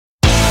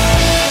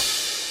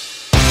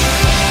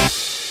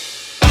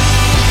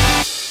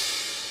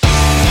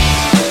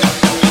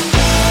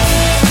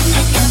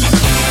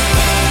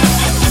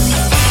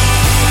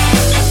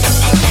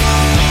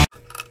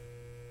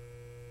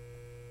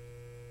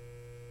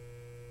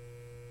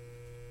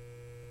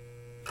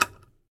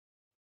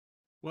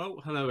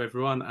Well, hello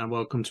everyone, and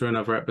welcome to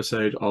another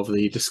episode of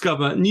the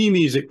Discover New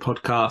Music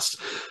podcast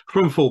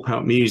from Full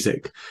Pelt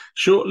Music.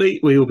 Shortly,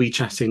 we will be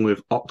chatting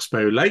with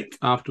Oxbow Lake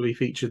after we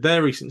featured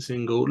their recent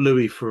single,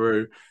 Louis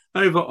Theroux,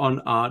 over on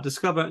our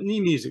Discover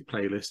New Music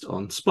playlist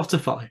on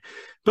Spotify.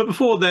 But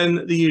before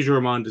then, the usual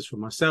reminders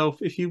from myself.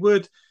 If you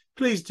would,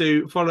 please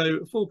do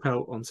follow Full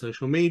Pelt on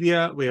social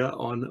media. We are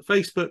on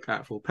Facebook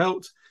at Full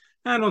Pelt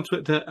and on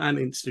Twitter and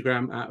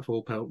Instagram at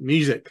Full Pelt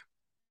Music.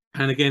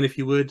 And again, if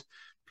you would,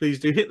 please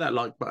do hit that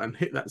like button,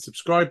 hit that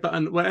subscribe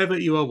button, wherever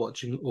you are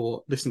watching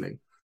or listening.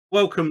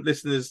 Welcome,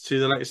 listeners, to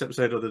the latest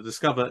episode of the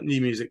Discover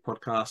New Music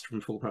podcast from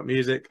Full Pelt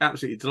Music.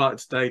 Absolutely delighted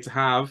today to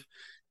have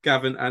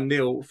Gavin and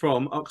Neil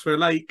from Oxbow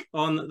Lake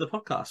on the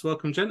podcast.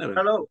 Welcome, gentlemen.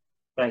 Hello.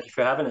 Thank you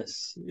for having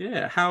us.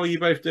 Yeah, how are you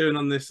both doing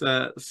on this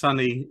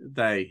sunny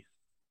day?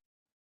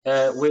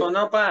 We're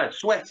not bad.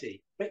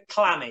 Sweaty. Bit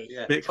clammy.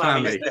 Yeah. Bit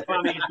clammy.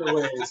 Clammy is the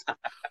word.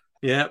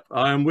 Yep,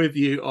 I am with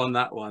you on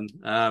that one.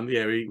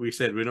 We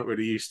said we're not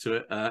really used to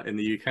it in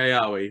the UK,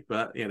 are we?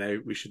 But,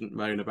 we shouldn't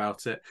moan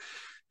about it.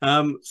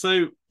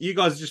 So you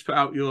guys just put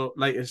out your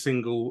latest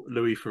single,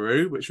 Louis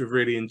Theroux, which we've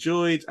really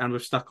enjoyed, and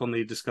we've stuck on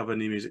the Discover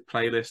New Music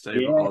playlist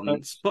over on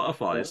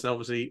Spotify. Yeah. So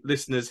obviously,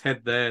 listeners,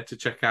 head there to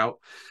check out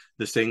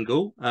the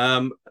single.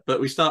 But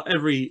we start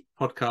every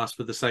podcast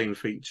with the same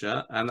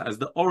feature, and that is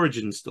the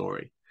origin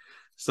story.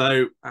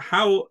 So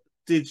how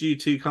did you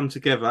two come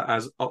together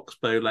as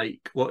Oxbow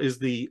Lake? What is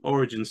the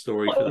origin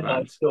story for the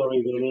band?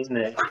 Story, really, isn't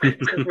it?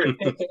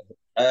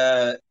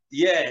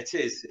 Yeah, it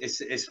is.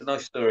 It's a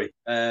nice story.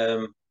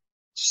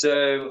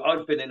 So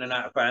I've been in and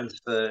out of bands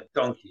for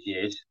donkey's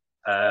years,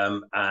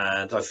 and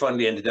I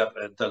finally ended up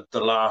at the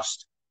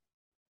last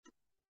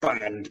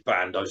band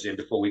I was in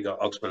before we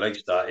got Oxbow Lake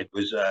started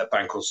was a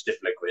band called Stiff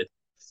Liquid,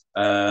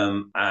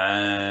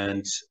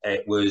 and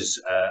it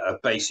was a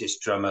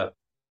bassist, drummer,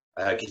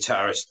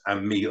 guitarist,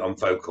 and me on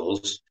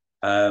vocals,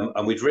 and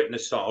I'd written a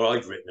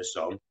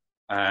song,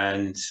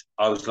 and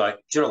I was like,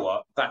 do you know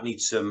what, that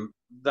needs a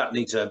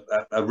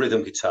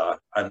rhythm guitar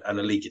and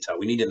a lead guitar.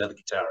 We need another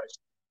guitarist.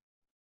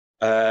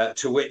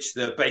 To which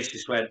the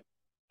bassist went,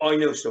 I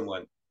know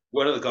someone,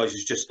 one of the guys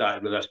who's just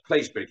started with us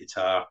plays a bit of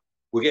guitar,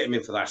 we'll get him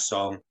in for that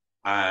song,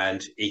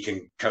 and he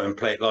can come and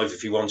play it live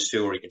if he wants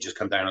to, or he can just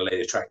come down and lay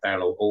the track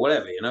down, or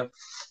whatever,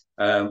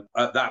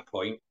 At that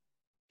point,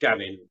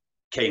 Gavin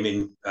came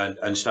in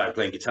and started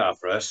playing guitar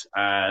for us,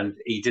 and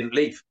he didn't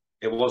leave.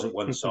 It wasn't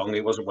one song,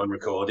 it wasn't one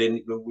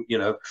recording.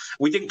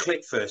 We didn't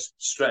click first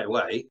straight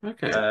away.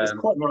 Okay, it's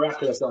quite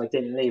miraculous that I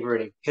didn't leave,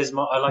 really, because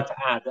I like to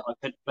add that I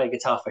couldn't play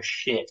guitar for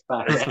shit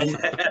back then.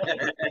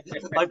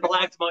 I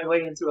blagged my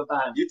way into a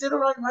band. You did all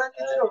right, man.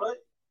 You did all right.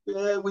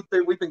 Yeah,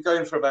 we've been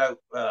going for about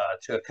a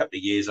couple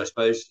of years, I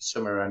suppose,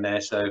 somewhere around there.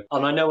 So,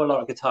 and I know a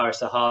lot of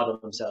guitarists are hard on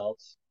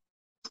themselves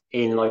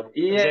in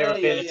their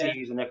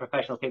abilities and their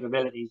professional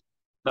capabilities.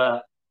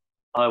 But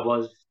I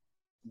was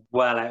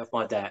well out of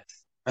my depth.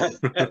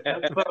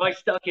 But I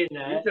stuck in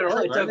there.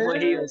 Right, I dug my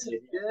heels in.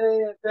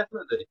 Yeah,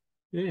 definitely.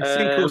 Yeah,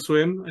 sink or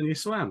swim, and you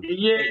swam.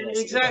 Yeah,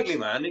 exactly,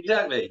 man.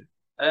 Exactly.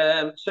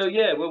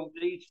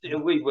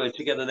 We were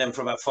together then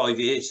for about 5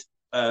 years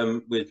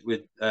with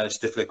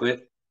Stiff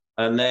Liquid.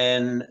 And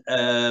then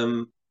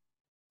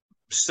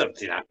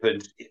something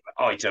happened.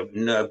 I don't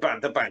know.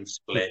 The band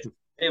split.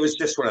 It was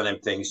just one of them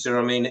things. So,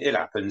 I mean, it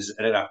happens,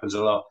 and it happens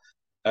a lot.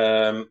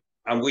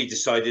 And we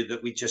decided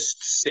that we'd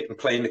just sit and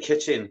play in the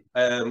kitchen.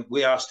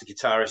 We asked the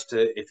guitarist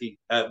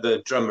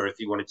the drummer, if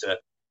he wanted to,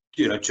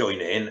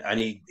 join in, and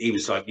he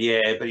was like,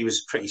 yeah, but he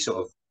was pretty sort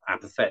of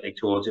apathetic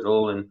towards it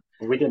all. And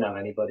we didn't have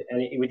anybody,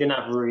 we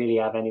didn't really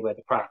have anywhere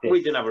to practice.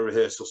 We didn't have a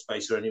rehearsal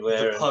space or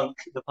anywhere.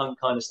 The punk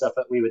kind of stuff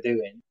that we were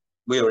doing.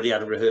 We already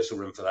had a rehearsal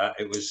room for that.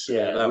 It was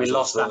we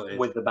lost that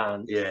with the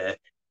band. Yeah.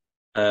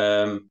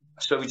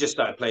 So we just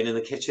started playing in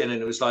the kitchen,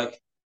 and it was like,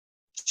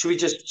 should we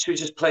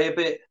just play a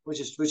bit? We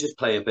just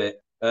play a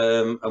bit,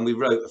 and we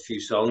wrote a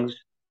few songs,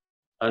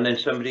 and then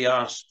somebody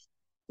asked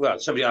you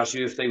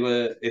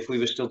if we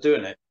were still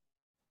doing it.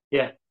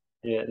 Yeah.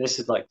 This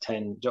is like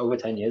over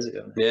 10 years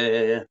ago.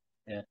 Yeah.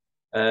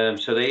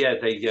 So they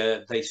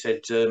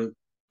said, do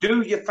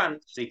you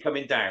fancy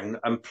coming down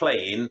and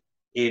playing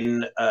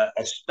in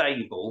a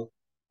stable?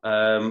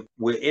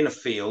 We're in a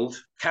field,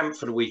 camp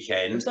for the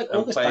weekend. It was like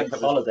August bank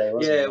holiday,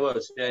 wasn't it? Yeah, it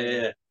was.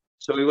 Yeah.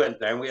 So we went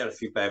down, we had a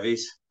few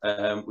bevies.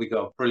 We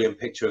got a brilliant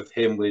picture of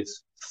him with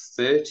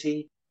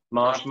 30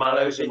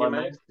 marshmallows in my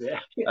mouth. Yeah.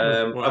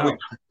 Wow.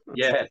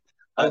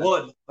 I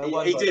won.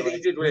 He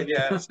did win,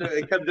 yeah. So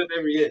it comes up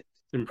every year.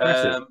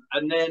 Impressive.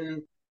 And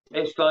then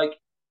it's like,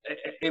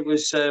 it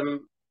was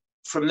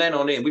from then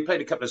on in, we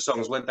played a couple of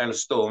songs, went down a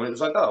storm. It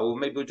was like, oh, well,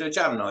 maybe we'll do a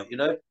jam night,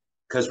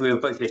 because we were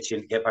both itching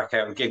to get back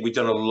out and gig. We'd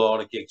done a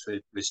lot of gigs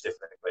with Stiff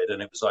Liquid,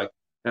 and it was like,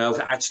 I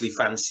actually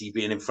fancy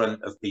being in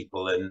front of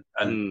people and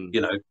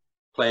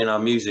playing our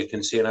music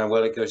and seeing how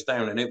well it goes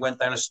down. And it went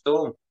down a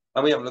storm,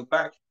 and we haven't looked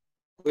back.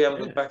 We haven't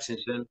looked back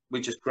since then.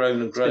 We've just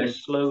grown and grown.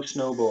 It's been a slow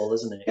snowball,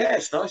 isn't it? Yeah,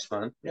 it's nice,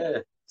 man.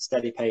 Yeah.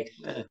 Steady pace.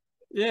 Yeah.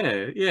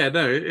 Yeah,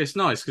 no, it's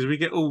nice because we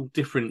get all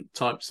different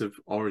types of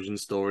origin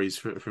stories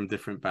from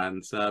different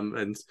bands,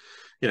 and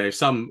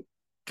some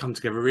come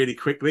together really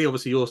quickly.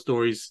 Obviously, your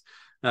story's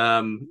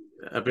a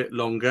bit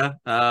longer,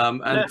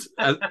 and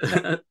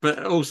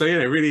but also,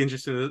 really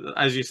interesting.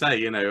 As you say,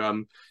 you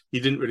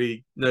didn't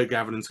really know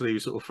Gavin until he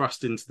was sort of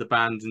thrust into the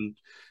band, and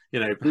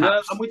No,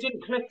 perhaps and we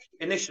didn't click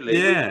initially.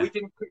 Yeah. We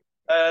didn't click.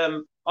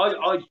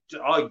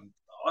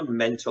 I'm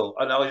mental,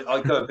 and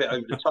I go a bit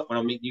over the top when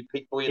I meet new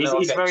people. I He's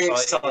get very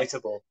excited.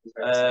 excitable.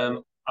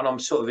 And I'm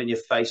sort of in your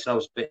face, and I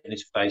was a bit in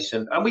his face,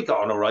 and we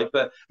got on all right.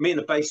 But me and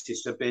the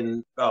bassist have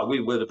been,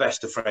 we were the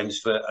best of friends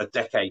for a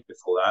decade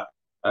before that.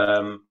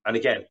 And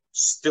again,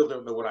 still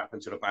don't know what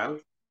happened to the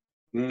band.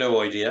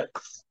 No idea.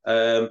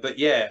 But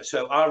yeah,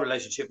 so our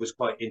relationship was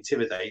quite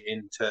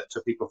intimidating to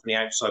people from the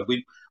outside.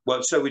 We'd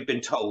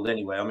been told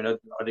anyway. I mean, I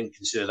didn't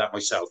consider that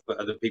myself, but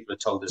other people had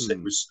told us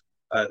it was,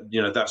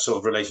 that sort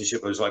of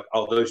relationship was like,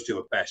 oh, those two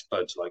are best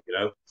buds,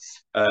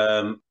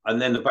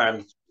 and then the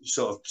band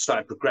sort of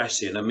started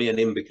progressing, and me and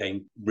him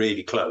became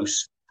really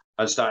close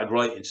and started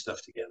writing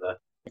stuff together.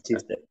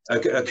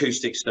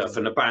 Acoustic stuff,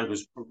 and the band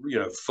was,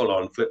 full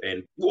on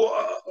flipping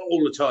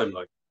all the time,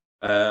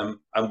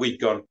 and we'd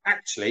gone,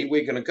 actually,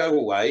 we're going to go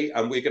away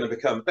and we're going to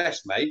become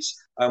best mates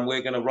and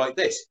we're going to write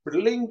this.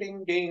 Ding,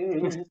 ding,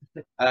 ding.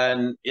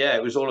 And yeah,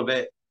 it was all a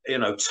bit,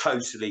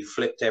 totally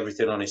flipped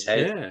everything on his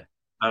head. Yeah.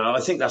 And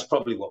I think that's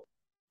probably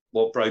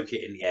what broke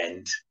it in the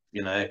end,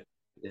 Yeah.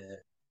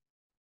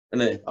 And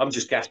then I'm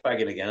just gas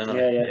bagging again, and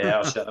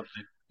I'll shut up.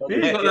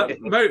 You've got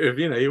that motive,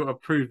 you want to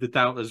prove the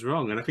doubters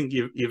wrong, and I think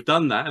you've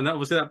done that, and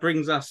obviously that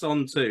brings us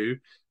on to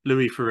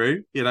Louis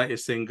Theroux, your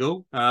latest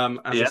single. As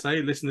I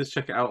say, listeners,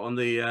 check it out on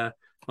the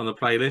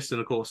playlist, and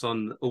of course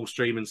on all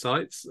streaming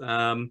sites.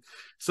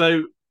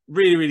 So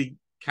really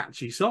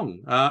catchy song,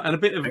 and a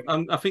bit of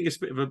I think it's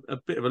a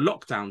bit of a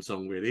lockdown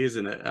song, really,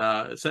 isn't it?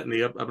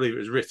 Certainly, I believe it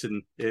was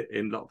written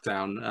in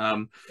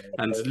lockdown,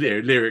 and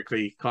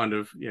lyrically, kind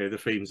of, the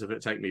themes of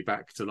it take me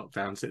back to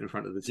lockdown, sitting in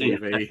front of the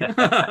TV.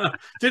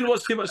 Didn't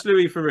watch too much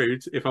Louis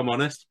Theroux, if I'm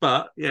honest,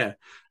 but yeah,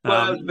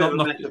 not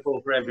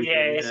metaphor for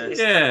everything.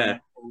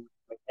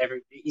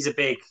 He's a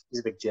big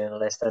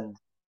journalist, and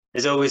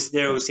there always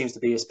seems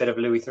to be a bit of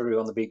Louis Theroux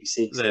on the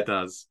BBC. So. There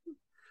does.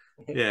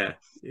 Yeah.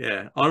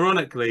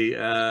 Ironically,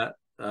 I've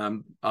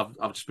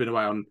just been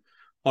away on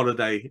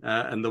holiday,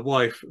 and the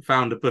wife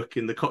found a book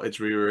in the cottage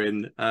we were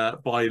in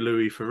by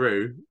Louis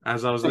Theroux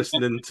as I was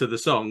listening to the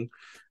song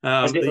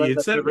that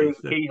you'd sent me.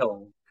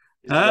 Keyhole?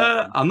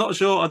 I'm not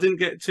sure. I didn't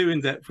get too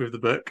in depth with the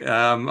book.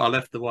 I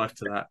left the wife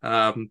to that.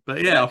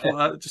 But yeah, I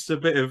thought just a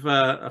bit of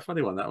a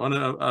funny one. That one,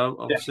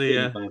 obviously,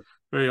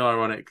 very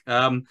ironic.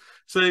 So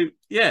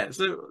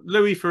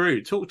Louis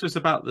Theroux, talk to us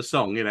about the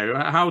song.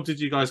 How did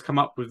you guys come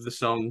up with the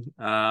song?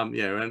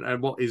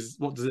 And what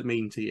does it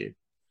mean to you?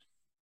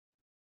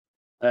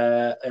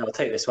 I'll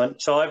take this one.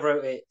 So I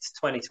wrote it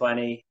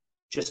 2020,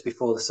 just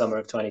before the summer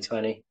of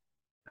 2020,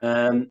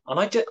 and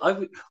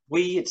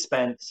we had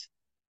spent.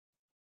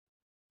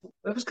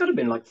 It was could have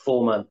been like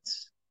 4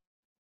 months.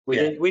 We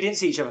didn't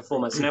see each other 4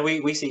 months. Now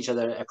we see each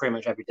other pretty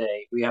much every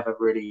day. We have a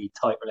really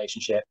tight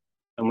relationship,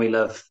 and we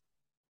love.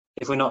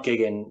 If we're not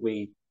gigging,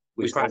 we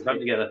practice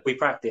together. We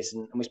practice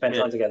and we spend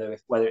time together,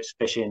 whether it's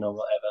fishing or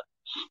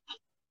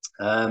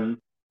whatever.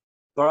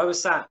 But I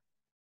was sat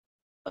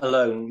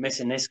alone,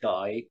 missing this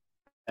guy,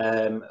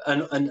 and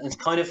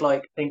kind of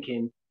like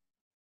thinking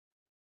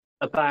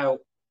about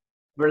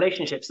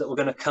relationships that were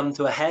going to come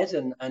to a head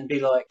and be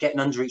like getting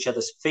under each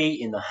other's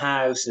feet in the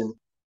house. And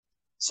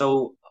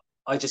so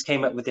I just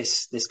came up with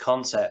this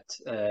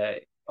concept.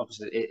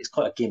 Obviously, it's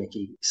quite a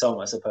gimmicky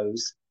song, I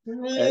suppose.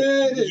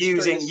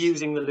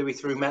 Using the Louis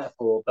Theroux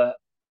metaphor, but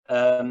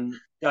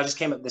I just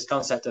came up with this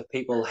concept of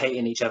people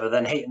hating each other,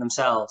 then hating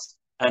themselves,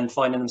 and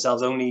finding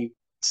themselves only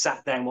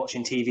sat down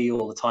watching TV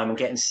all the time and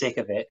getting sick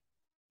of it.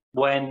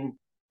 When,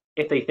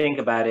 if they think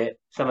about it,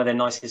 some of their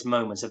nicest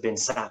moments have been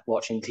sat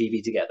watching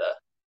TV together.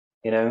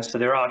 So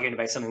they're arguing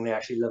about something they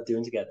actually love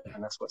doing together,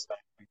 and that's what's about.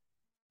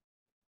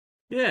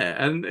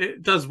 Yeah, and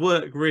it does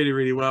work really,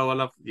 really well. I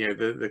love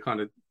the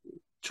kind of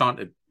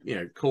chanted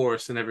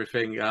chorus and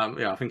everything.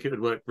 I think it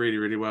would work really,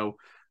 really well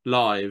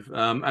live.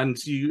 And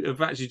you have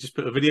actually just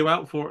put a video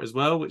out for it as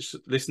well, which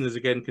listeners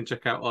again can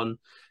check out on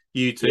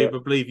YouTube. I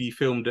believe you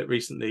filmed it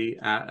recently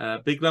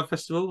at Big Love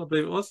Festival, I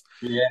believe it was.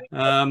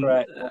 And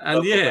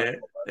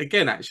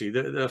again, actually,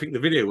 I think the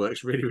video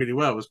works really, really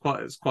well. It's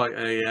quite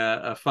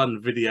a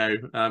fun video,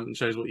 and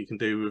shows what you can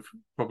do with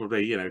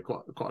probably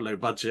quite a low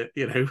budget,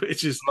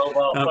 which is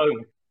mobile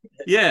phone.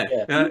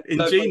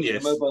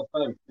 Ingenious. Mobile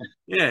phone.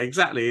 Yeah,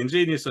 exactly.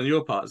 Ingenious on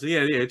your part. So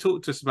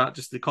talk to us about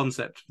just the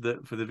concept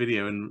for the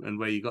video and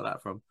where you got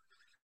that from.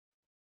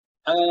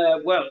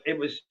 Well, it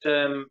was.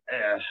 Gav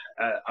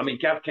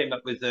came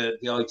up with the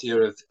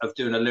idea of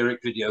doing a lyric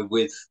video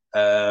with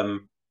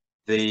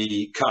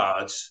the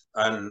cards,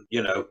 and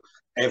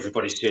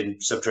everybody's seen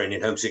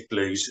Subterranean Homesick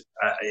Blues.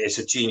 It's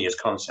a genius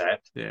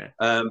concept. Yeah.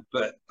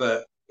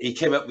 But he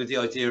came up with the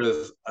idea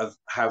of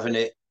having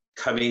it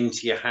come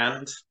into your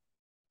hand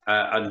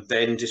and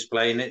then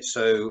displaying it.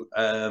 So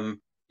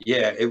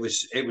yeah, it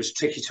was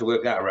tricky to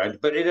work that around,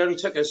 but it only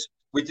took us.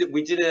 We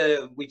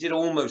did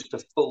almost a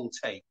full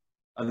take,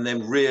 and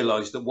then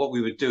realised that what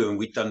we were doing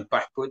we'd done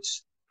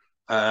backwards,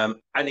 and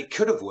it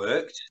could have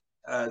worked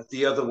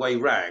the other way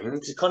round.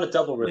 We kind of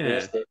double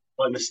reversed it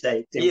by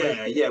mistake.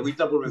 We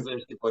double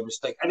reversed it by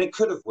mistake, and it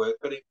could have worked,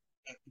 but it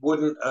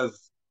wouldn't have.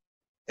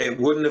 It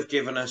wouldn't have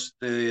given us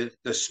the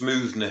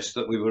smoothness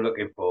that we were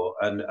looking for,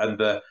 and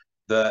the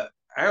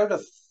how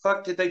the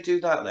fuck did they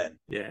do that then?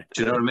 Yeah,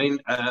 do you know what I mean?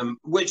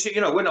 Which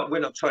we're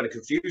not trying to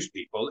confuse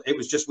people. It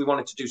was just we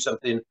wanted to do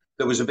something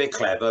that was a bit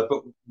clever,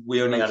 but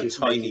we only had a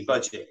tiny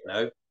budget,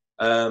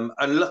 and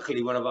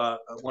luckily one of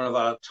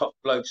our top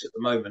blokes at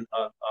the moment,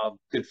 our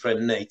good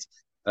friend Nate,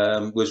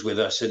 was with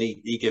us, and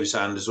he gives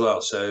hand as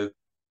well. So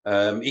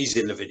he's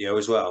in the video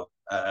as well.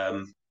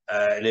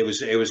 And it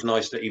was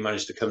nice that he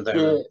managed to come down.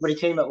 Yeah, but he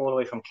came up all the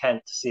way from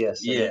Kent to see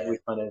us. Yeah, we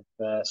kind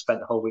of spent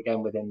the whole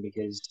weekend with him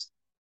because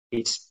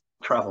he'd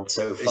travelled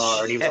so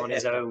far and he was on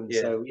his own.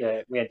 Yeah. So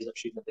yeah, we ended up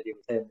shooting a video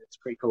with him. It's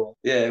pretty cool.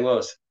 Yeah, it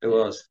was. It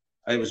was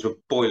a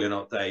boiling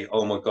hot day.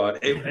 Oh my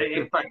god!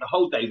 In fact, the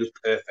whole day was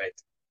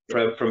perfect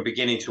from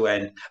beginning to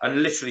end.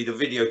 And literally, the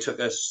video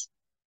took us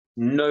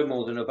no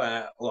more than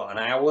about an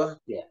hour.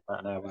 Yeah,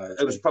 about an hour.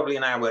 It was probably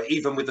an hour,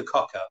 even with the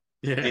cock up.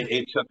 Yeah,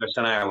 it took us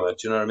an hour. Do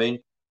you know what I mean?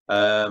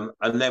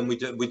 And then we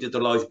did the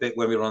live bit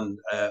when we were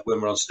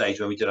on stage,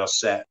 when we did our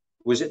set.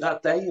 Was it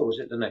that day or was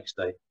it the next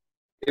day?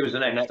 It was the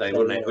next day,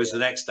 wasn't it? It was the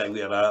next day we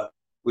had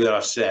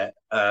our set,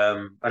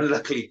 and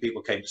luckily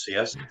people came to see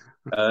us.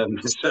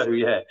 So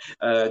yeah,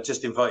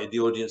 just invited the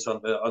audience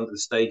onto the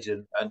stage,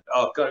 and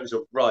oh god, it was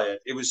a riot.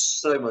 It was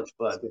so much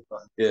fun.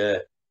 Yeah.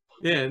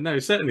 Yeah, no,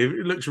 certainly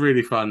it looks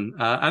really fun,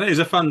 and it is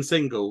a fun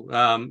single.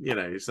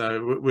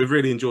 So we've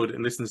really enjoyed it,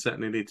 and listeners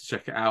certainly need to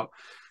check it out.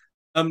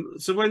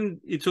 So when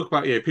you talk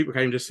about, people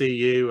came to see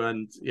you,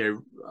 and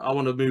I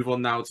want to move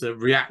on now to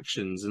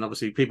reactions, and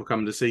obviously people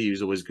coming to see you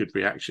is always a good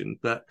reaction.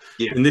 But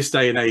in this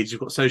day and age,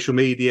 you've got social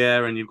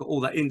media and you've got all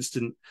that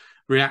instant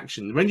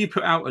reaction. When you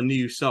put out a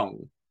new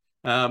song,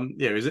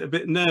 is it a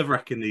bit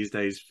nerve-wracking these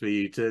days for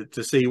you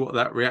to see what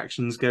that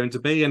reaction is going to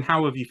be? And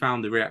how have you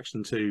found the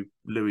reaction to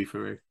Louis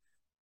Theroux?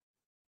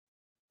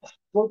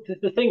 Well,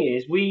 the thing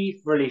is, we've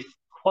released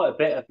quite a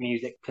bit of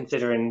music,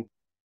 considering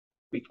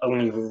we've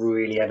only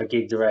really ever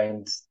gigged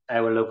around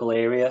our local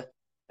area.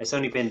 It's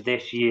only been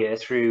this year,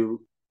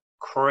 through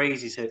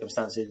crazy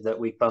circumstances, that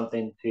we bumped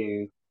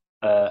into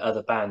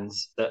other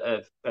bands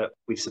that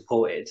we've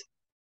supported.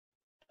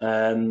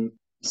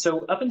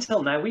 So up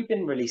until now, we've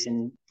been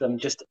releasing them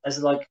just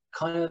as like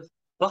kind of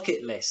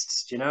bucket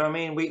lists. Do you know what I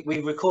mean? We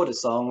record a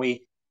song,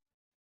 we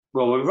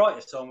write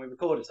a song, we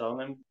record a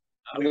song, and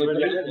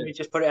we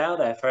just put it out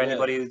there for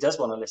anybody who does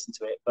want to listen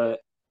to it. But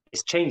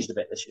it's changed a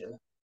bit this year.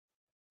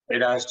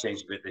 It has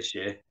changed a bit this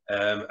year,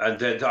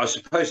 and I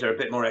suppose there are a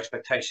bit more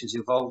expectations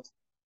involved,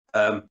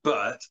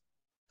 but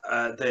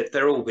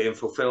they're all being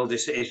fulfilled.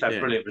 It's had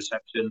brilliant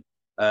reception.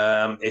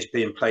 It's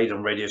being played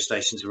on radio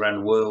stations around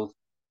the world,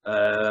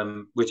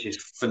 which is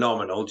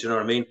phenomenal. Do you know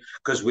what I mean?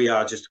 Because we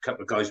are just a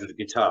couple of guys with a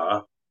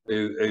guitar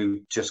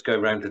who just go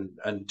around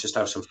and just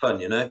have some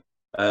fun,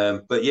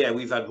 But yeah,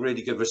 we've had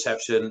really good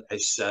reception.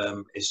 It's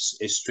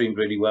streamed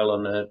really well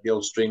on the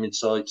old streaming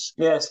sites.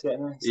 Yeah, it's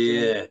getting nice.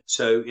 Yeah,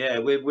 so yeah,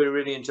 we're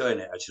really enjoying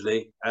it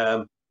actually.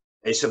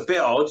 It's a bit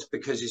odd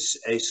because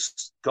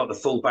it's got the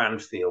full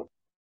band feel.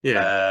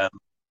 Yeah.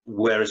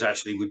 Whereas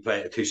actually we play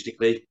it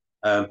acoustically,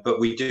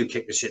 but we do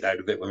kick the shit out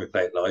of it when we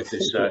play it live.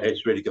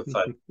 It's really good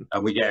fun,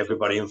 and we get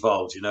everybody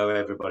involved.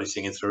 Everybody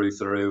singing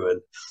through,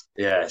 and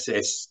yeah,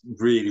 it's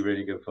really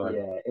really good fun.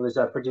 Yeah, it was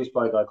produced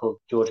by a guy called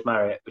George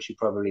Marriott, which you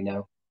probably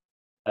know.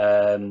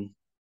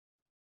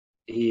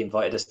 He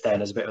invited us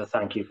down as a bit of a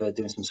thank you for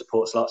doing some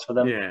support slots for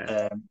them.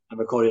 Yeah, and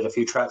recorded a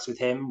few tracks with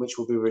him, which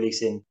we'll be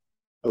releasing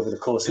over the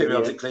course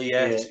periodically,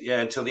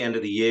 until the end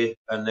of the year,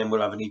 and then we'll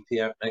have an EP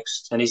out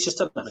next. And he's just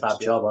done a fab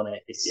job on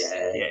it.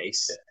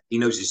 He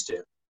knows his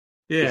tune.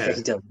 Yeah,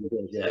 he does.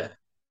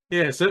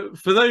 Yeah. So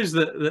for those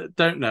that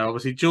don't know,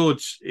 obviously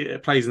George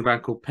plays in a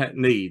band called Pet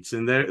Needs,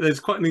 and there's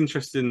quite an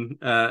interesting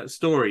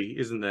story,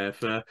 isn't there,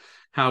 for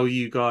how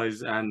you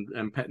guys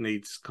and Pet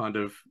Needs kind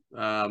of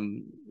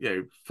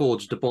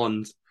forged a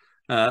bond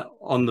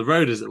on the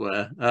road, as it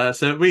were.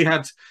 So we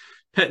had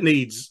Pet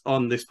Needs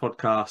on this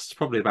podcast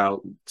probably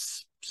about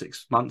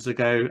 6 months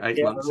ago,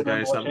 8 months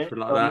ago, something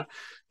like that.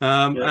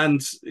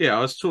 And I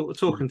was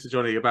talking to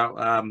Johnny about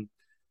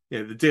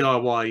the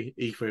DIY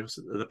ethos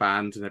of the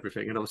band and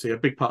everything, and obviously a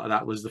big part of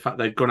that was the fact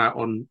they'd gone out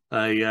on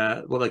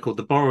a what they called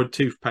the Borrowed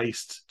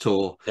Toothpaste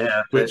tour,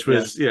 which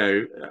was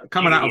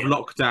coming out of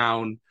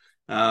lockdown,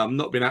 having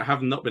not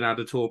been able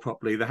to tour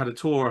properly. They had a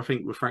tour, I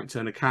think, with Frank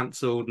Turner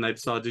cancelled, and they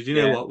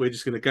decided, what, we're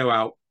just going to go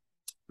out,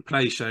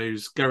 play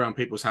shows, go around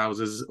people's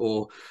houses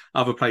or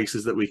other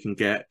places that we can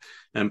get,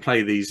 and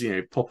play these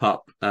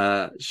pop-up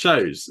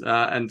shows,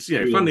 and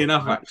funnily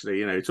enough,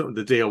 actually, talking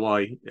the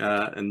DIY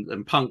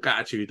and punk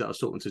attitude that I was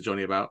talking to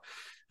Johnny about,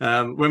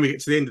 when we get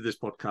to the end of this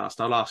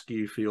podcast, I'll ask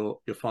you for your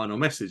final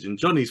message. And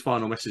Johnny's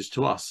final message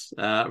to us,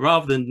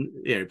 rather than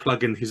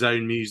plugging his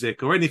own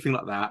music or anything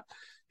like that,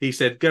 he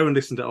said, "Go and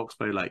listen to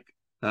Oxbow Lake."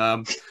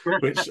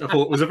 Which I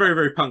thought was a very,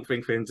 very punk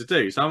thing for him to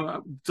do. So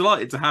I'm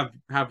delighted to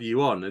have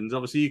you on, and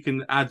obviously you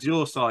can add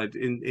your side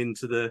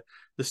into the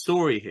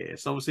story here.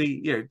 So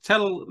obviously,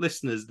 tell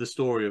listeners the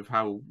story of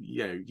how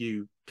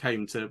you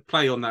came to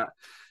play on that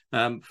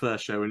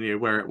first show and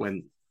where it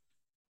went.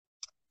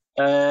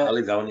 I'll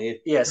leave that on you.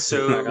 Yeah,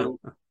 so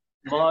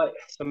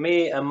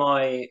me and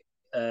my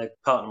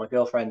partner, my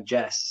girlfriend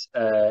Jess,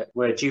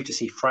 were due to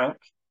see Frank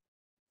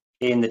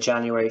in the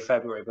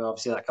January-February, but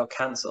obviously that got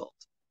cancelled.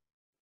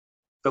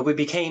 But we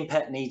became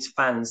Pet Needs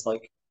fans,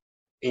 like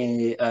do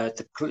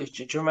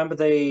you remember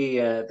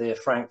the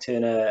Frank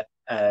Turner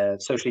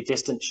socially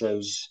distant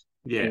shows?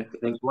 Yeah,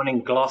 there was one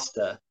in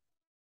Gloucester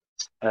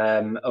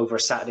over a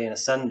Saturday and a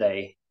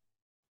Sunday,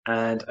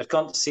 and I'd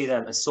gone to see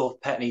them and saw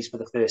Pet Needs for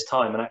the first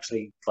time, and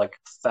actually like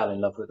fell in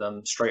love with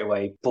them straight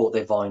away. Bought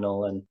their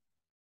vinyl and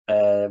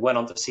went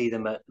on to see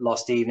them at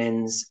Lost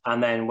Evenings,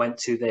 and then went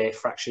to their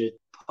Fractured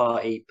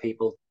Party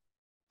People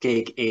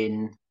gig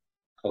in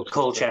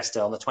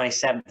Colchester on the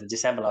 27th of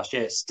December last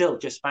year. Still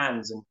just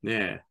fans, and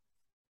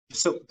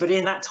so, but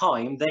in that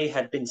time they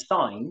had been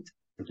signed,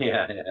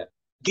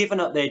 given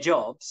up their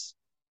jobs,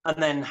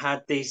 and then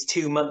had these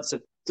 2 months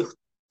of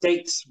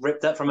dates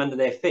ripped up from under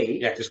their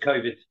feet. Yeah, because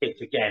COVID hit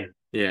again.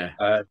 Yeah,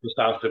 just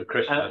after the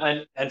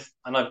Christmas,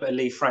 and I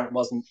believe Frank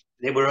wasn't.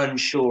 They were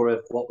unsure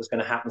of what was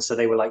going to happen, so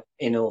they were like,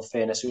 in all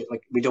fairness,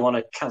 we don't want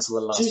to cancel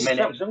the last minute.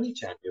 That was only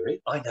January.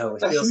 I know,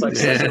 it feels like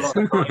such a lot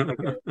of time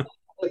ago.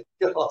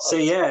 So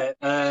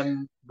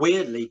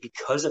weirdly,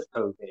 because of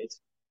COVID,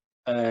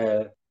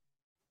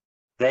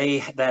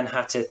 they then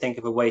had to think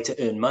of a way to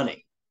earn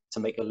money to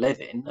make a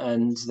living,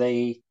 and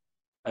they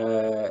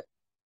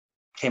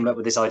came up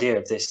with this idea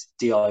of this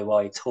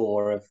DIY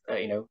tour of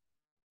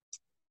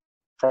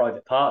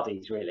private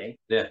parties, really,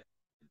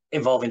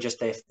 involving just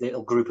their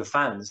little group of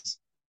fans.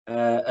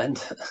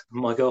 And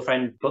my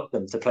girlfriend booked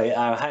them to play at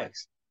our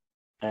house,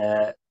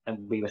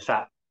 and we were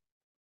sat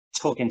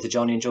talking to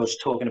Johnny and George,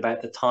 talking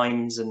about the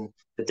times and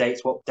the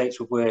dates, what dates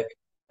would work.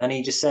 And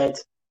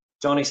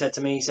Johnny said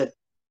to me, he said,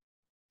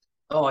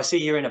 "Oh, I see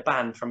you're in a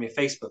band from your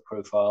Facebook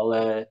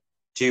profile.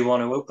 Do you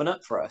want to open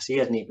up for us?" He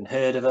hadn't even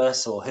heard of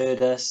us or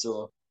heard us,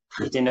 or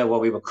he didn't know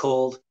what we were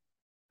called.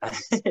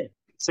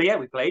 So yeah,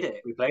 we played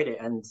it,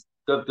 and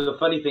the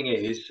funny thing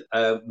is,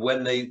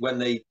 when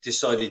they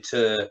decided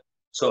to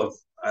sort of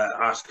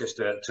ask us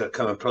to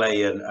come and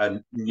play,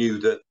 and knew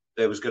that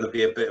there was going to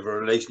be a bit of a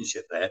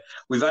relationship there,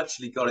 we've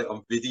actually got it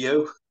on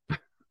video,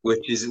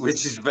 which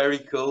is very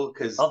cool,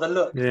 because the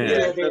look,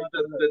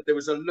 there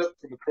was a look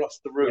from across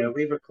the room. Yeah,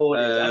 we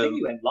recorded. I think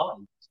we went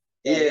live.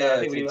 I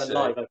think we went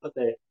live. I put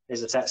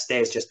there's a set of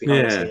stairs just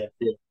behind us here.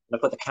 And I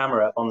put the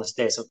camera up on the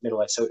stairs up middle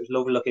way, so it was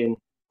overlooking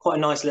quite a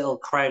nice little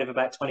crowd of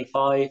about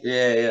 25,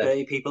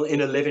 30 people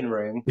in a living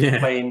room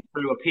playing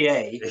through a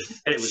PA.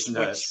 It was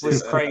nuts. Which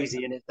was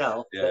crazy in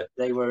itself. That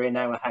they were in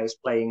our house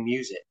playing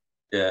music.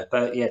 Yeah,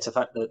 but the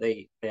fact that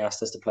they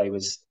asked us to play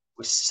was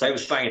such... It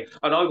was banging,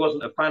 and I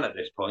wasn't a fan at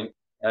this point.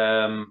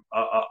 I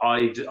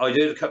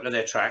heard a couple of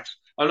their tracks.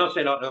 I'm not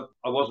saying I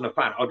wasn't a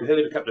fan. I'd heard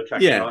a couple of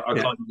tracks. I liked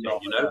it,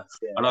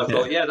 and I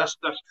thought, that's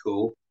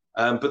cool.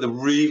 But the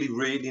really,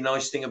 really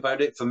nice thing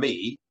about it for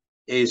me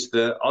is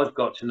that I've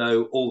got to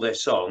know all their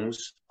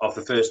songs off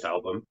the first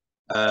album,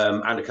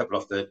 and a couple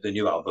off the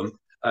new album,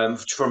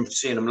 from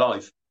seeing them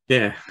live.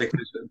 Yeah,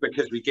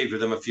 because we gave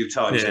them a few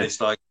times, and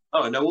it's like,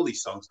 oh, I know all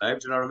these songs now. Do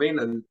you know what I mean?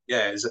 And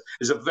it's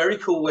a very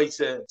cool way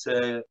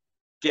to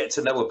get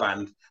to know a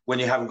band when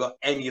you haven't got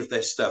any of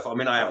their stuff. I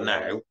mean, I have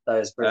now,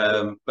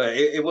 but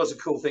it was a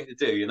cool thing to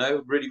do.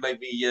 It really made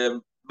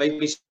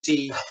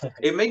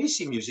me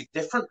see music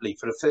differently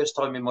for the first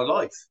time in my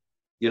life.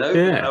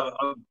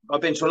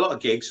 I've been to a lot of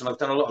gigs and I've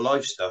done a lot of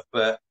live stuff,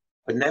 but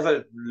I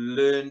never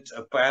learned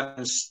a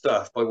band's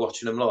stuff by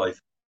watching them live.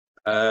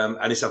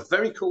 And it's a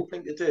very cool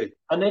thing to do.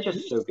 And they're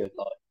just so good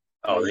live.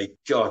 Oh,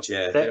 God,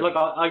 yeah. Like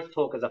I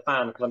talk as a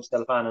fan, because I'm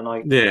still a fan, and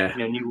I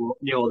knew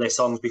all their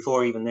songs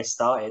before even this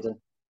started, and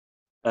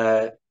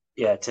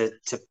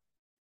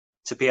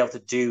to be able to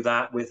do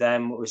that with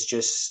them was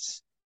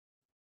just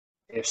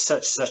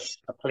such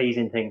a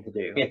pleasing thing to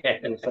do.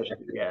 It was such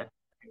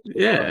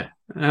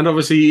and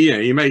obviously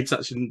you made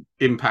such an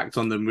impact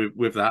on them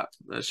with that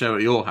show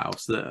at your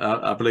house that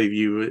I believe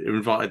you were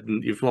invited,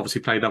 and you've obviously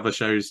played other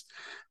shows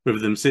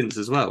with them since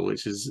as well,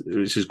 which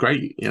is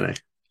great.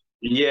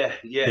 Yeah,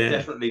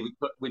 definitely.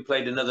 We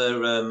played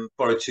another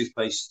Borrowed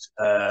Toothpaste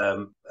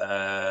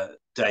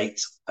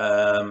date,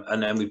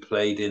 and then we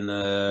played in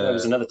there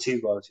was another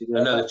two Borrowed Toothpaste.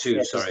 Another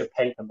two, sorry. The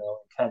Paper Mill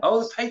in Kent.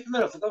 Oh, the Paper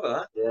Mill, I forgot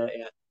about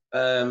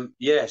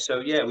that.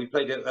 So we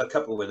played a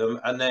couple with them,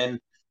 and then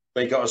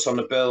they got us on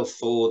the bill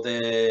for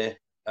their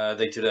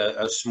they did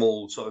a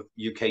small sort of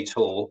UK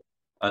tour,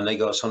 and they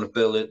got us on the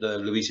bill at the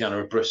Louisiana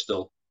of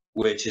Bristol,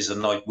 which is a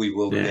night we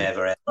will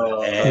never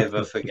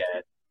ever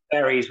forget.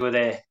 Berries were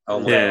there.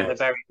 Oh, the Berries were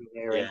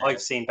there. Yeah. I've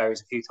seen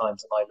Berries a few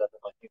times, and I love them.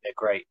 I think they're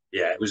great.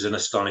 Yeah, it was an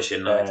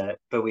astonishing night.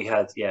 But we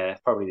had,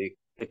 probably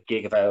the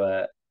gig of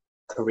our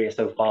career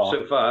so far.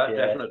 So far,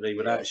 definitely,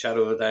 without a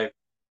shadow of a doubt.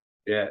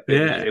 Yeah,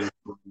 it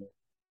was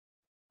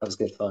That was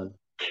good fun.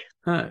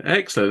 Oh,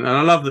 excellent, and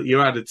I love that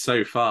you added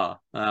so far,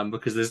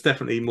 because there's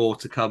definitely more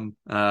to come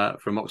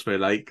from Oxbow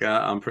Lake.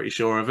 I'm pretty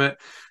sure of it.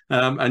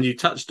 And you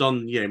touched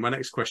on, my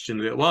next question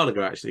a little while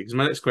ago, actually, because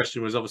my next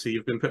question was obviously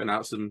you've been putting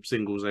out some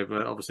singles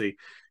over obviously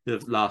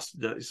the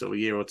last sort of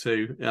year or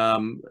two.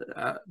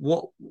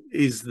 What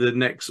is the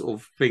next sort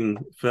of thing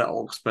for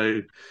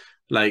Oxbow?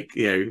 Like,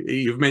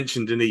 you've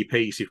mentioned an EP,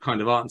 so you've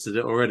kind of answered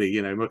it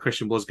already. My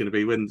question was going to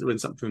be when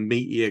something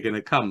meaty are going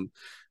to come.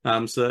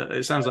 So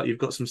it sounds like you've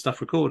got some stuff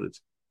recorded.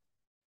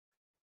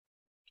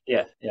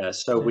 Yeah.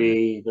 So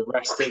the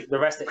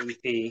rest of EP,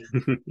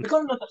 we've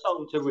got another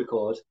song to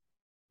record.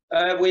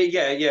 We've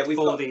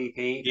got the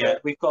EP. Yeah,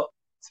 we've got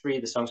 3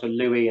 of the songs, so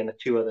Louis and the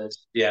 2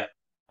 others. Yeah,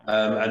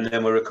 and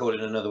then we're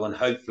recording another one,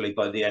 hopefully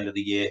by the end of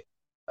the year,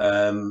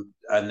 and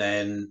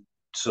then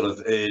sort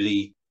of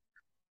early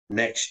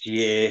next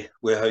year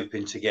we're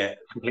hoping to get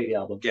the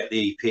album, get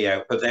the EP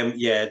out. But then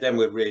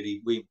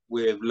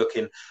we're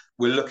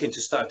looking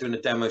to start doing the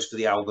demos for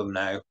the album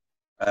now,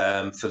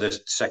 for the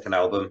second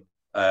album,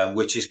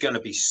 which is going to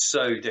be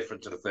so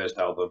different to the first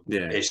album.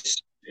 Yeah,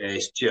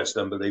 it's just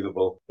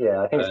unbelievable.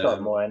 Yeah, I think it's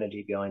got more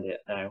energy behind it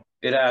now.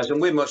 It has,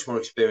 and we're much more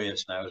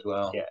experienced now as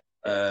well. Yeah,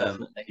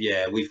 definitely.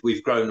 Yeah,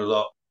 we've grown a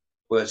lot.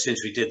 Well,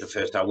 since we did the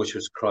first album, which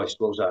was Christ,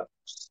 what was that?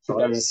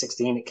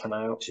 2016 it came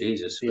out.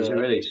 Jesus, was it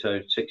really? So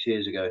 6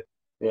 years ago.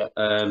 Yeah.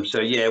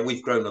 So yeah,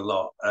 we've grown a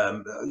lot.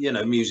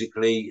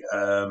 Musically,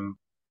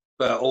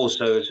 but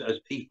also as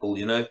people.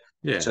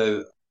 Yeah.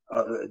 So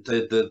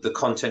the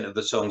content of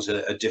the songs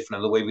are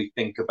different, and the way we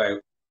think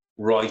about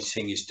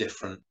writing is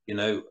different.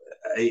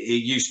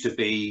 It used to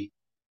be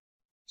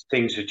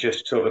things would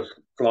just sort of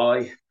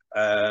fly,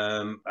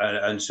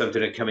 and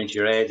something would come into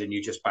your head and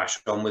you just bash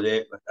on with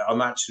it.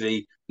 I'm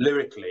actually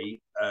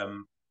lyrically,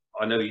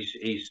 I know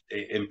he's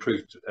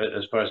improved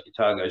as far as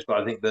guitar goes, but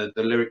I think the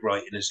lyric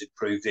writing has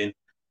improved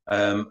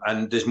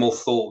and there's more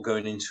thought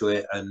going into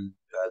it, and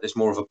there's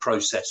more of a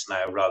process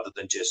now rather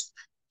than just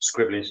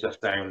scribbling stuff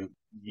down,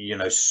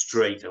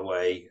 straight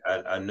away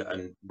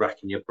and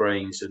racking your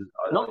brains. And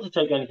not to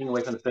take anything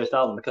away from the first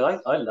album,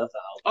 because I love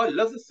that album. I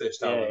love the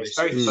first album. It's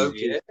very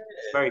folky. Yeah.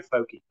 It's very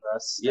folky for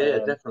us. Yeah,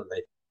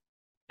 definitely.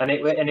 And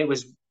it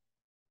was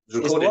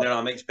recorded in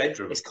our mate's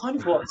bedroom. It's kind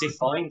of what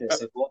defined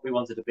us of what we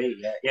wanted to be.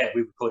 Yeah,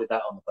 we recorded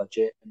that on the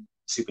budget and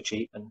super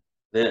cheap. And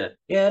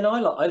yeah. No, I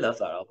love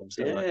that album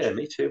so much. Yeah,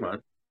 me too, man.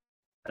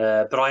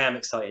 But I am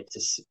excited to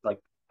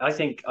I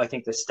think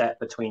the step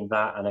between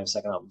that and our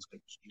second album is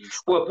huge.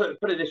 Well,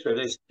 put it this way: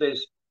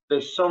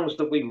 there's songs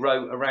that we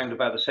wrote around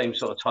about the same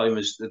sort of time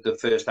as the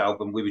first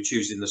album. We were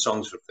choosing the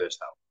songs for the first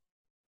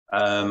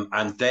album,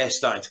 and they're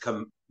starting to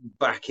come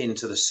back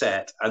into the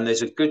set. And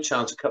there's a good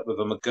chance a couple of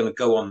them are going to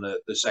go on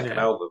the second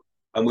album.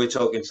 And we're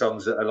talking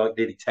songs that are like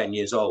nearly 10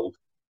 years old,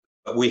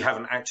 but we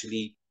haven't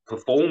actually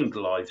performed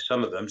live.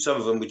 Some of them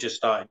we're just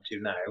starting to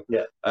now.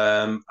 Yeah.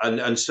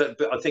 And so,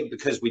 but I think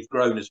because we've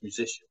grown as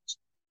musicians,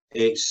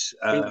 it's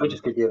we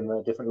just could give them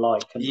a different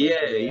light.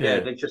 Yeah.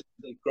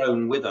 They've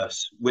grown with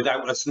us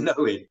without us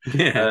knowing.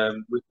 Yeah.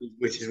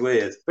 Which is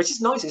weird. Which is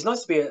nice. It's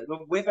nice to be.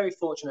 We're very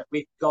fortunate.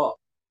 We've got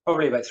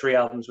probably about 3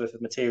 albums worth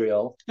of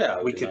material.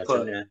 Yeah, we could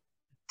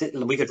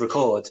we could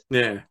record.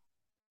 Yeah.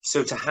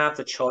 So to have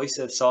the choice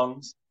of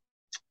songs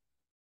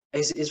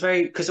is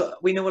very, because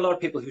we know a lot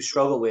of people who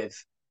struggle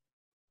with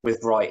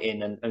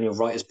writing and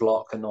writer's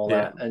block and all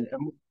that, and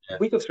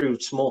we go through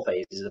small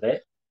phases of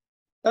it.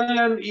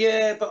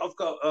 Yeah, but I've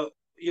got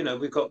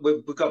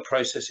we've got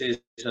processes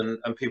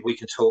and people we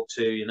can talk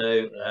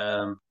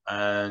to,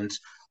 and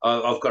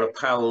I've got a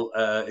pal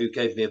who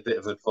gave me a bit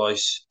of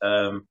advice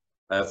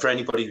for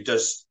anybody who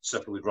does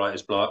suffer with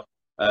writer's block,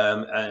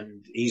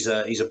 and he's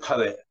a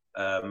poet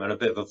and a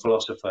bit of a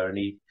philosopher, and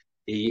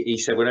he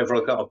said whenever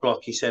I got a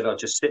block, he said I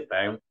just sit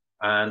down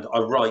and I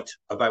write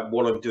about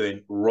what I'm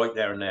doing right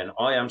there and then.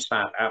 I am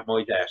sat at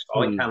my desk.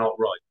 I cannot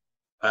write.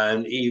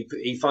 And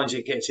he finds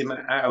it gets him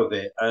out of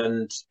it,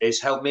 and it's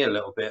helped me a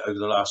little bit over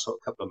the last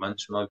couple of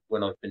months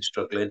when I've been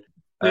struggling.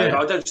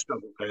 I don't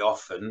struggle very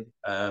often,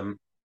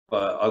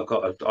 but I've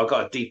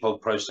got a deep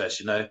old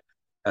process, so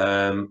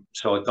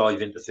I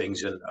dive into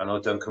things and I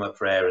don't come up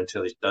for air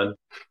until it's done.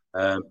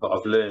 But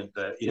I've learned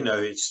that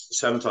it's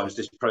sometimes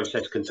this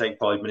process can take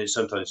 5 minutes,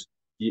 sometimes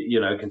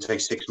it can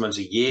take 6 months,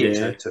 a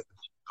year to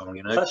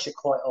Plus, you're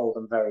quite old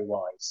and very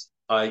wise.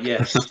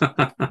 Yes.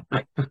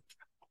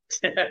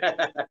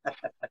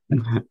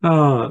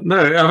 Oh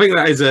no, I think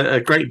that is a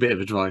great bit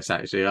of advice.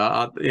 Actually,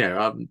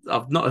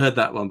 I've not heard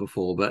that one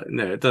before, but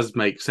no, it does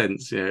make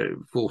sense. It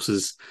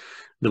forces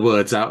the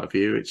words out of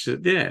you. It's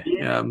and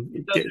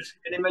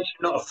it makes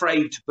you not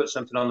afraid to put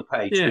something on the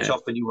page, which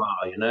often you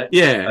are.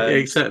 Yeah,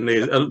 it certainly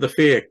is. The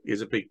fear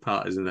is a big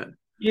part, isn't it?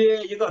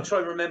 Yeah, you've got to try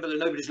and remember that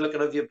nobody's looking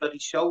over your bloody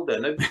shoulder.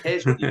 Nobody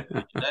cares what you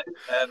do,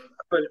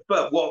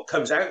 But what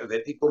comes out of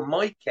it, people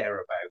might care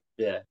about.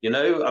 Yeah.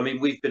 I mean,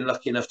 we've been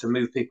lucky enough to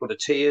move people to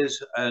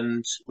tears,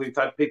 and we've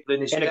had people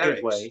in hysterics. In a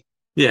good way.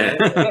 Yeah. In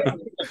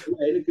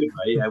a good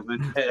way, yeah.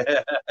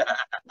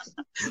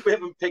 We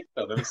haven't picked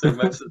on them so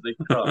much that they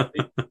cry.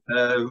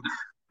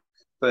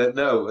 But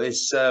no,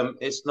 it's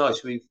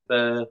nice. We've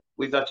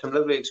had some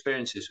lovely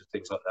experiences with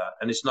things like that,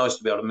 and it's nice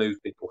to be able to move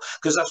people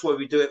because that's why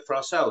we do it for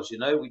ourselves. You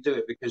know, we do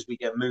it because we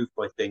get moved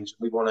by things.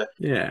 And we want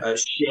Yeah. to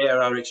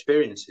share our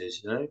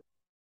experiences. You know,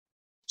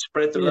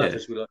 spread the love, Yeah.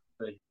 as we like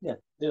to say. Yeah.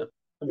 Yeah.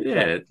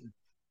 Yeah,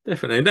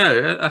 definitely.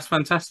 No, that's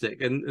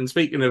fantastic. And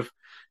speaking of,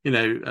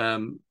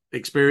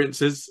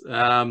 experiences,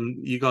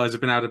 you guys have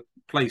been able to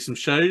play some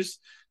shows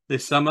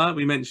this summer.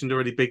 We mentioned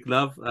already Big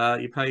Love.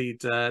 You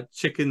played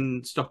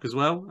Chicken Stock as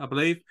well, I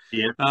believe.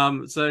 Yeah.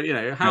 So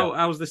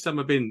how's this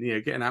summer been?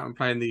 Getting out and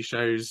playing these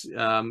shows.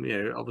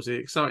 Obviously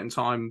exciting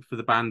time for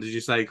the band, as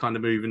you say, kind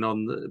of moving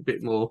on a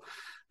bit more.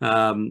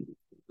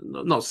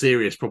 Not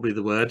serious, probably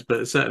the word,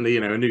 but certainly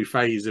a new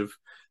phase of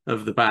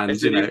the band.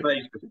 It's a new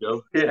phase for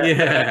Joe.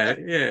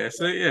 Yeah.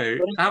 So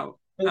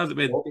how's it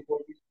been?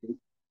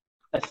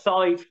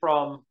 Aside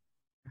from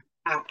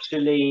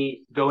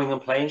actually going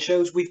and playing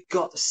shows, we've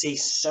got to see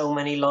so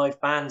many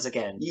live bands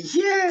again.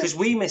 Yeah, because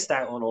we missed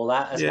out on all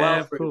that as well.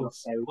 Yeah, of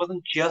course. It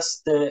wasn't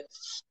just the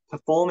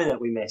performing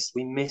that we missed.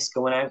 We missed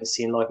going out and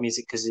seeing live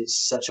music because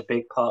it's such a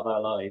big part of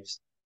our lives.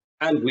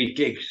 and we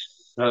gig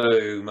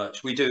so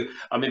much. We do.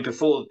 I mean,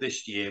 before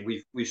this year,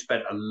 we've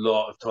spent a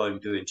lot of time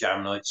doing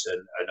jam nights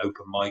and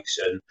open mics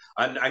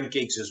and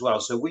gigs as well.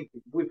 So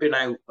we've been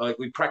out, like,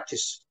 we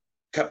practice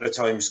a couple of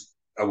times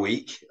a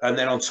week, and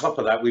then on top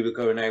of that, we were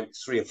going out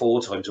 3 or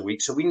 4 times a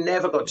week. So we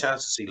never got a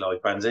chance to see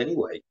live bands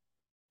anyway.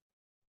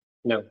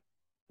 No,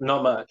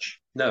 not much.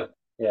 No.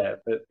 Yeah,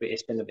 but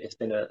it's been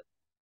a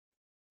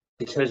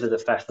because of the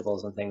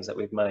festivals and things that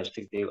we've managed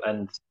to do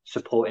and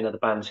supporting other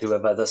bands who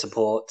have other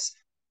supports.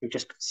 We've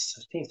just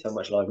seen so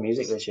much live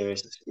music this year.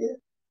 Yeah,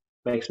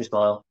 makes me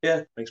smile.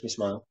 Yeah, makes me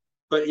smile.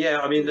 But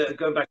yeah, I mean,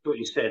 going back to what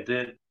you said,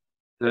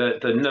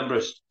 the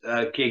number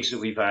of gigs that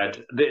we've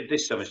had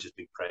this summer's just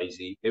been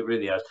crazy. It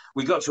really has.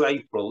 We got to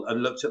April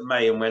and looked at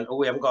May and went, "Oh,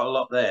 we haven't got a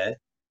lot there,"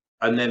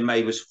 and then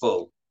May was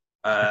full.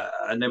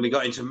 And then we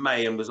got into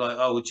May and was like,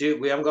 "Oh,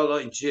 June, we haven't got a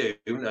lot in June,"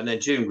 and then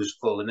June was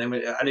full, and then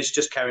and it's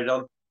just carried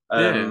on.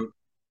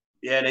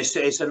 Yeah, and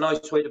it's a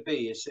nice way to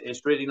be.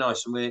 It's really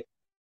nice, and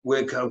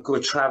we're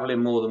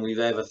traveling more than we've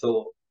ever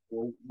thought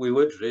we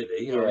would.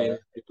 Really, yeah.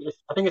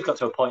 I think it's got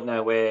to a point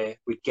now where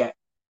we get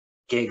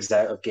gigs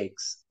out of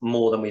gigs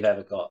more than we've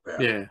ever got.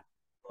 Yeah,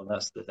 and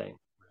that's the thing.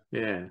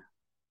 Yeah.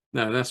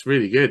 No, that's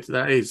really good.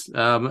 That is,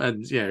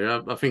 and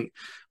I think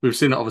we've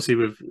seen it obviously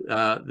with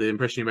the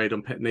impression you made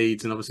on Pet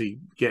Needs, and obviously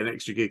getting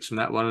extra gigs from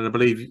that one. And I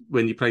believe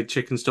when you played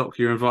Chicken Stock,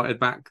 you were invited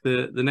back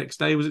the next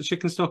day. Was it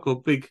Chicken Stock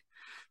or Big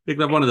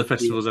Love? One of the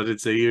festivals I did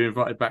see, you were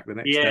invited back the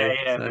next day.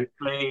 Yeah. So.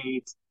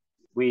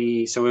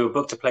 We were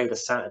booked to play the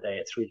Saturday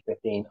at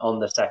 3:15 on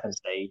the second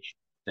stage.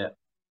 Yeah.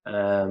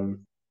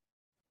 And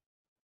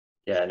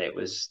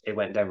it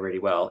went down really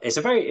well.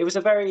 It was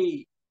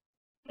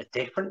a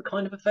different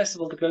kind of a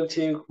festival to go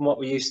to from what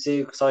we used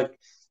to, because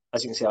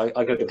as you can see,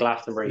 I go to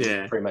Glastonbury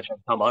pretty much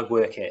every time I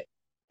work it.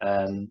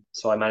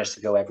 So I managed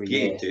to go every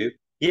year. You do?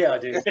 Yeah, I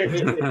do.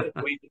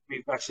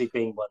 We've actually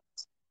been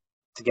once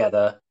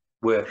together,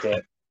 worked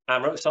it,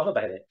 and wrote a song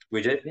about it.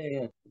 We did?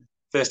 Yeah.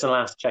 First and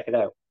last, check it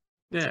out.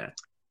 Yeah.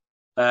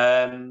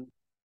 But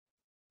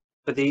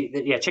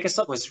Chicken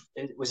Stock was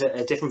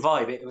a different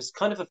vibe. It was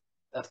kind of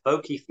a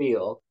folky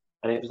feel,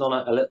 and it was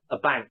on a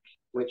bank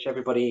which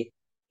everybody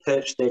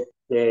perched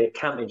their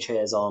camping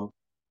chairs on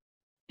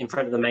in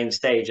front of the main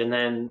stage. And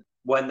then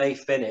when they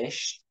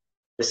finished,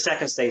 the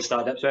second stage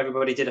started up, so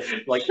everybody did a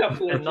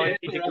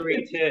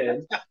 90-degree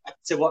turn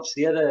to watch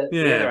the other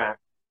act,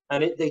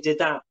 and they did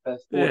that for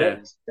 4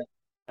 days,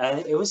 and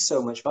it was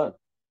so much fun.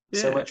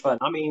 So much fun.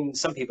 I mean,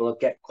 some people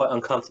get quite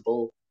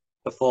uncomfortable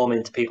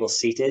performing to people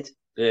seated.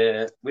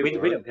 Yeah, we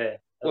don't care as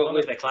long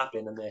as they're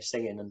clapping and they're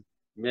singing. And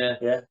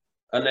yeah.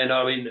 And then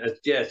I mean, and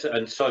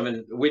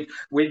Simon,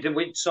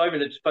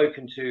 Simon had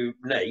spoken to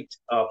Nate,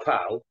 our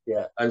pal,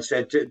 and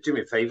said, "Do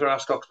me a favour,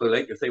 ask Oxbow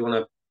Lake if they want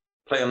to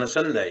play on a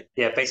Sunday."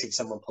 Yeah, basically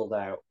someone pulled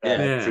out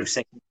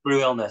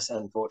through illness,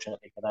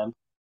 unfortunately for them,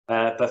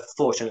 but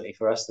fortunately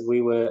for us,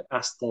 we were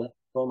asked to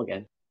perform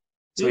again.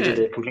 So we did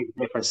a completely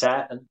different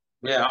set, and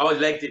I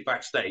legged it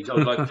backstage. I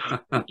was like,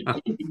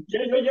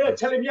 yeah,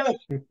 tell him yes.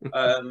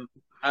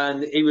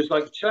 And he was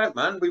like, "Chill out,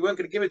 man. We weren't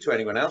going to give it to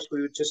anyone else.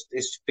 We were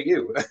it's for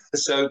you."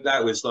 So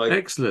that was like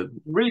excellent,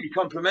 really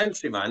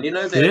complimentary, man.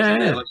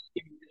 They're like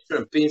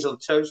Beans on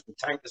Toast and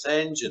Tanker's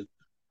Henge and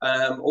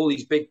all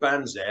these big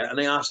bands there, and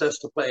they asked us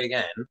to play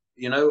again.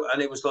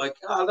 And it was like,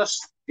 that's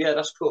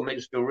cool. It made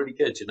us feel really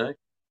good,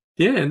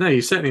 Yeah, no,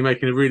 you're certainly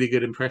making a really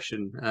good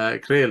impression,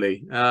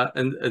 clearly.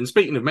 And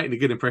speaking of making a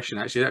good impression,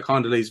 actually, that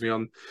kind of leads me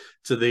on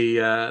to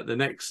the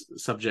next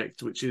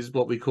subject, which is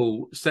what we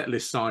call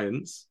setlist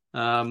science.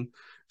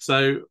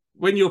 So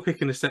when you're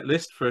picking a set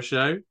list for a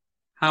show,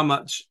 how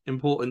much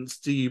importance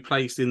do you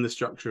place in the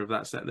structure of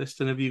that set list?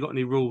 And have you got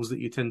any rules that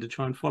you tend to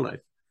try and follow?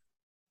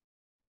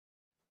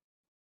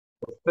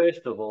 Well,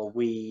 first of all,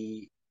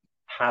 we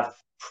have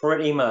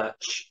pretty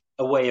much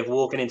a way of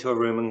walking into a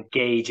room and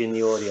gauging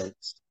the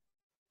audience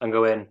and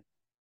going,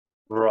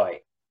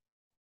 right,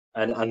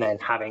 and then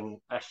having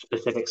a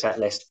specific set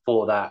list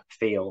for that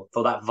feel,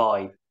 for that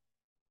vibe.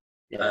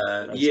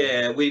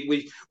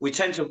 We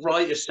tend to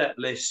write a set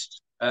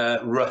list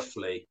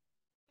roughly,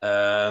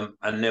 and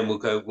then we'll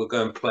go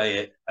and play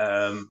it.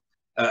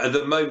 At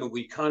the moment,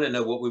 we kind of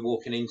know what we're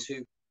walking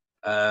into,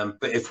 but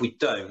if we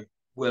don't,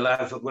 we'll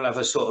have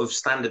a sort of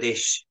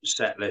standard-ish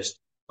set list,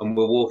 and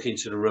we'll walk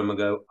into the room and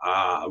go,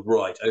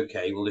 right,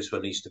 okay, well, this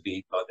one needs to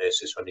be like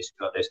this one needs to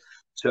be like this.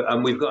 So,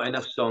 and we've got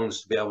enough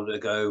songs to be able to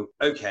go,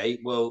 okay,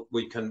 well,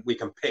 we can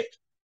pick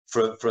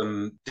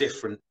from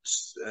different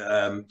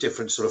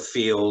sort of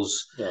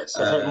feels. Yeah,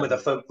 so hitting with the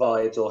folk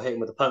vibes or hitting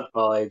with the punk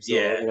vibes,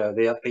 or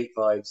the upbeat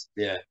vibes.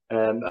 Yeah.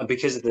 And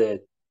because of the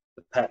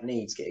Pet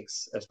Needs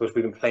gigs, I suppose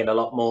we've been playing a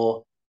lot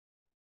more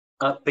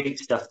upbeat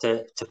stuff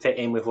to fit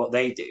in with what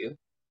they do.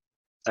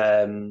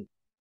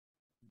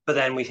 But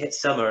then we hit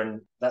summer,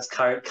 and that's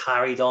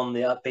carried on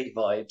the upbeat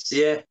vibes.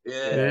 Yeah,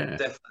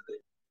 definitely.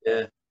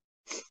 Yeah.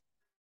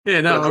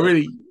 Yeah, no, I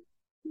really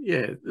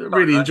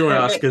enjoy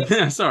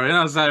asking. Sorry,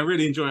 I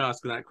really enjoy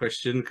asking that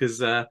question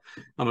because I'm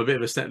a bit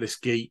of a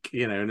setlist geek,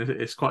 and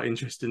it's quite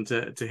interesting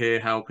to hear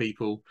how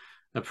people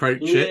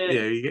approach it.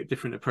 You get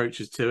different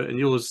approaches to it, and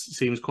yours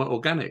seems quite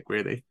organic,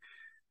 really.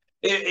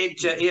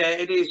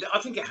 It is. I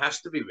think it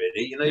has to be,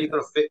 really. You've got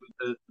to fit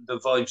with the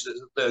vibes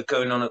that are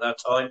going on at that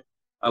time,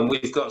 and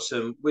we've got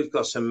some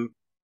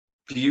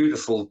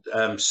beautiful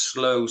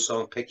slow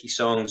song, picky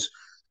songs.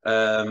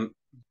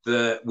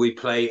 That we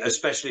play,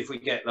 especially if we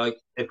get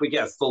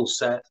a full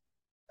set,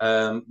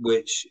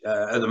 which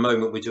at the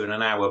moment we're doing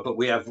an hour, but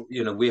we have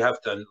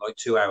done like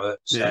 2-hour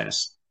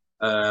sets,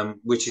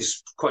 which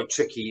is quite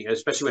tricky,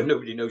 especially when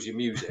nobody knows your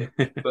music.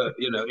 But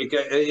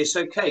it's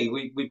okay.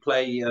 We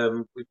play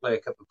a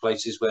couple of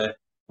places where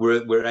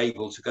we're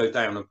able to go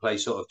down and play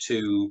sort of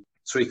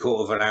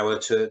 2-3/4 of an hour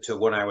to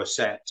 1 hour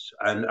sets,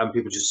 and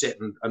people just sit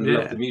and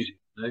love the music.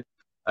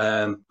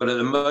 But at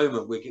the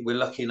moment, we're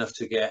lucky enough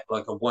to get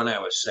like a 1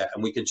 hour set,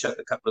 and we can chuck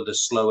a couple of the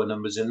slower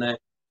numbers in there,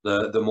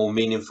 the more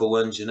meaningful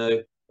ones,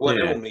 Well,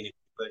 they're all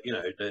meaningful, but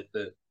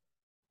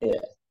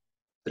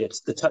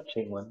it's the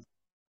touching one.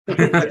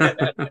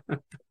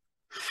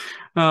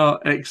 Oh,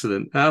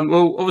 excellent.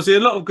 Well, obviously, a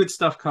lot of good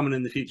stuff coming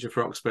in the future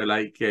for Oxbow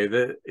Lake.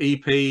 The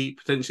EP,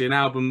 potentially an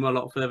album a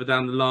lot further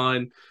down the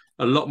line,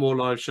 a lot more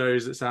live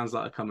shows that sounds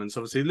like are coming. So,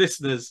 obviously,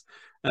 listeners.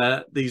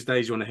 These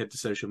days you want to head to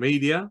social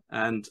media,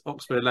 and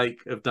Oxbow Lake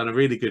have done a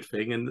really good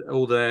thing, and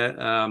all their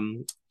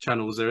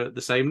channels are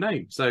the same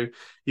name, so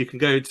you can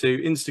go to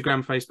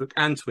Instagram, Facebook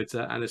and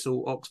Twitter, and it's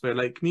all Oxbow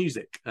Lake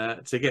Music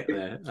to get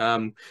there.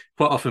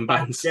 Quite often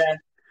bands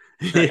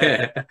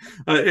it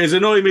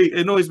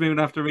annoys me when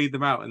I have to read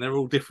them out, and they're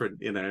all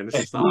different, and it's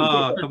just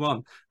like, come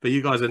on, but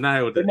you guys have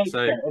nailed it. It makes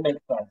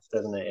sense,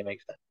 doesn't it? It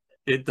makes sense.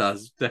 It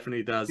does,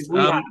 definitely does. We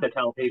have to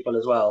tell people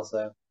as well,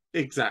 so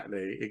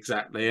Exactly.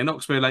 And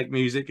Oxbow Lake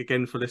Music,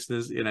 again, for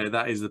listeners,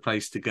 that is the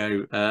place to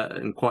go,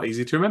 and quite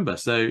easy to remember.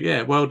 So,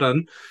 yeah, well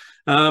done.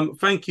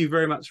 Thank you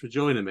very much for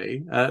joining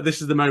me.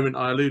 This is the moment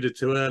I alluded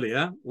to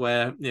earlier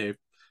where,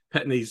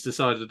 Pet Needs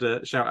decided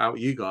to shout out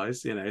you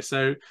guys,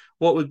 So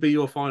what would be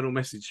your final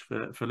message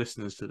for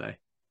listeners today?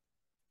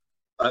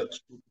 Well,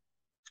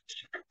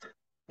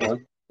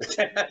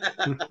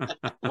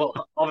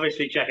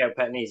 obviously check out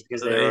Pet Needs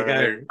because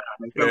they're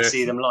go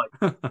see them live.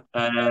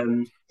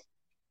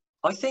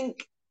 I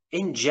think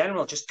in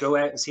general, just go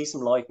out and see some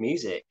live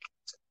music.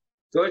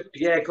 Go out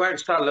and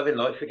start living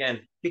life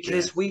again.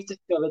 Because we've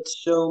discovered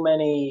so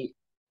many.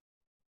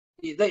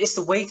 It's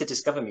the way to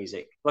discover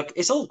music. Like,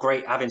 it's all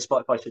great having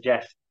Spotify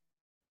suggest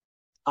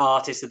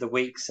artists of the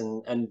weeks,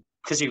 and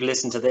because you've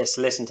listened to this,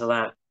 listen to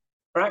that.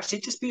 But actually,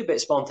 just be a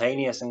bit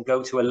spontaneous and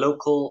go to a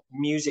local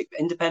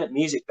independent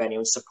music venue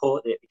and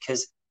support it,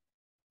 because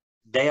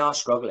they are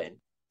struggling.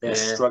 They're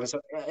struggling,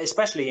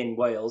 especially in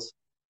Wales.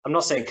 I'm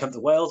not saying come to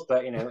Wales,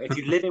 but if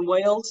you live in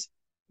Wales,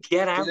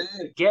 get out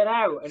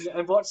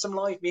and watch some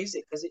live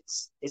music, because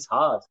it's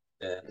hard.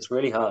 Yeah, it's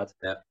really hard.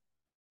 Yeah.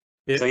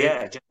 So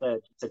just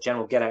a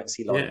general get out and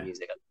see live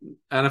music.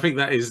 And I think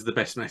that is the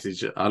best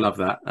message. I love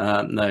that.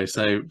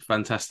 So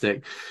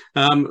fantastic.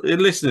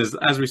 Listeners,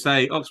 as we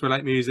say, Oxbow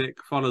Lake Music,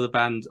 follow the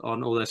band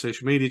on all their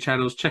social media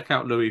channels. Check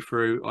out Louis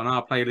Frew on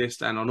our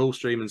playlist and on all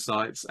streaming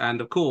sites.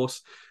 And of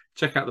course,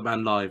 check out the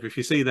band live. If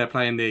you see they're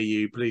playing near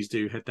you, please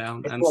do head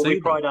down and see them.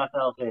 We pride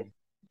ourselves in.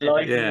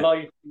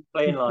 Live,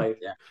 playing live.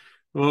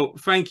 Well,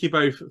 thank you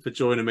both for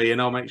joining me,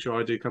 and I'll make sure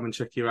I do come and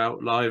check you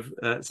out live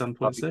at some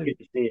point soon. Good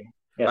to see you.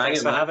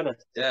 Thanks for having us.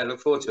 Yeah, look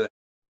forward to it.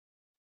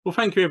 Well,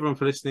 thank you everyone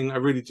for listening. I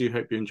really do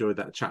hope you enjoyed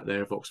that chat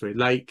there of Oxbow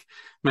Lake.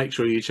 Make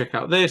sure you check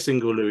out their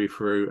single Louis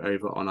Frew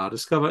over on our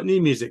Discover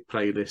New Music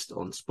playlist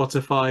on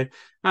Spotify.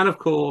 And of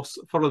course,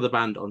 follow the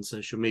band on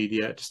social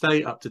media to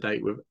stay up to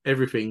date with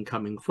everything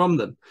coming from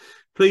them.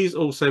 Please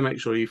also make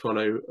sure you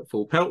follow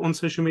Full Pelt on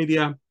social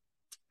media.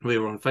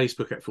 We're on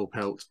Facebook at Full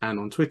Pelt and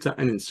on Twitter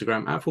and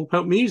Instagram at Full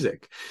Pelt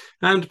Music.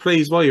 And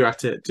please, while you're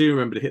at it, do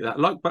remember to hit that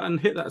like button,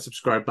 hit that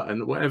subscribe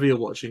button, whatever you're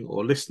watching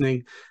or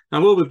listening.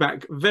 And we'll be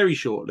back very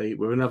shortly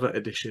with another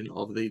edition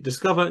of the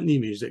Discover New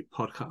Music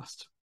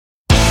podcast.